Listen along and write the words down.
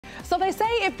So they say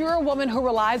if you're a woman who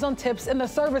relies on tips in the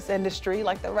service industry,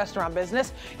 like the restaurant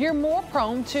business, you're more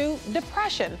prone to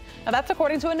depression. Now that's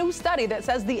according to a new study that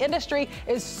says the industry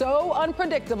is so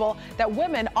unpredictable that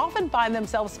women often find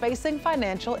themselves facing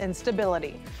financial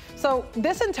instability. So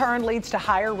this in turn leads to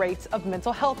higher rates of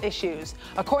mental health issues.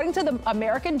 According to the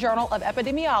American Journal of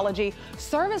Epidemiology,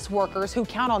 service workers who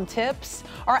count on tips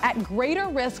are at greater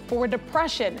risk for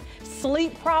depression,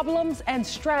 sleep problems, and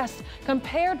stress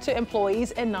compared to employees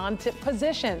in non-tip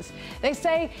positions. They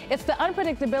say it's the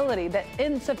unpredictability, that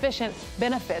insufficient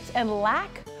benefits, and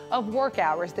lack of work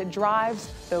hours that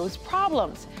drives those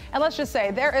problems. And let's just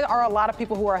say there are a lot of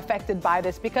people who are affected by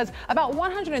this because about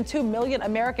 102 million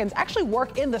Americans actually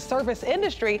work in the service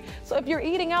industry. So if you're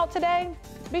eating out today,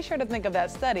 be sure to think of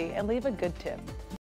that study and leave a good tip.